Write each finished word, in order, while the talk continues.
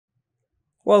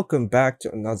Welcome back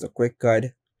to another quick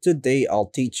guide. Today I'll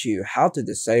teach you how to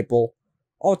disable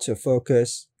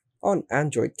autofocus on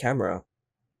Android camera.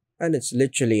 And it's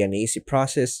literally an easy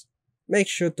process. Make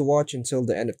sure to watch until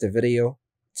the end of the video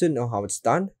to know how it's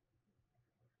done.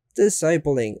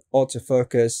 Disabling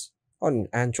autofocus on an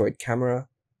Android camera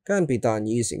can be done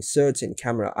using certain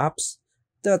camera apps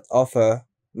that offer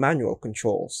manual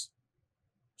controls.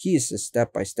 Here's a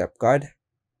step-by-step guide.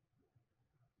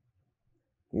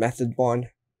 Method 1.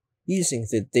 Using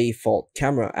the default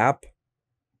camera app.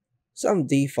 Some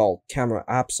default camera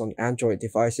apps on Android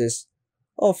devices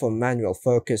offer manual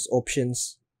focus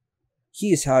options.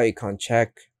 Here's how you can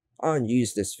check and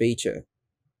use this feature.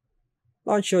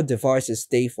 Launch your device's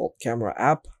default camera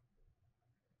app.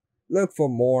 Look for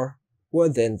More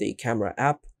within the camera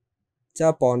app.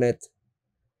 Tap on it.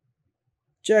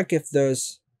 Check if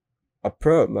there's a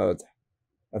Pro mode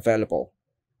available.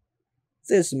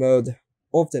 This mode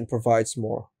often provides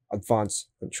more advanced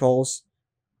controls,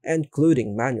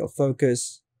 including manual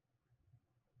focus.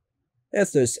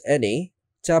 If there's any,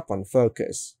 tap on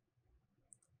Focus.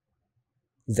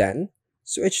 Then,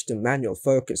 switch to manual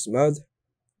focus mode.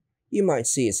 You might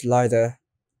see a slider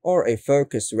or a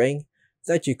focus ring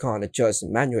that you can adjust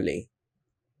manually.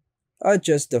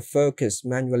 Adjust the focus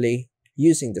manually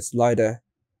using the slider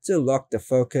to lock the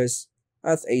focus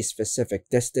at a specific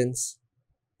distance,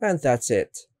 and that's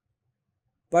it.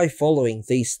 By following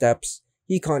these steps,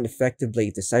 you can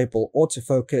effectively disable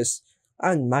autofocus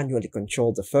and manually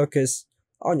control the focus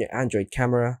on your Android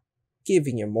camera,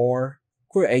 giving you more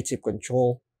creative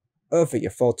control over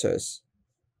your photos.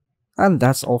 And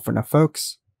that's all for now,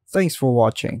 folks. Thanks for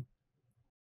watching.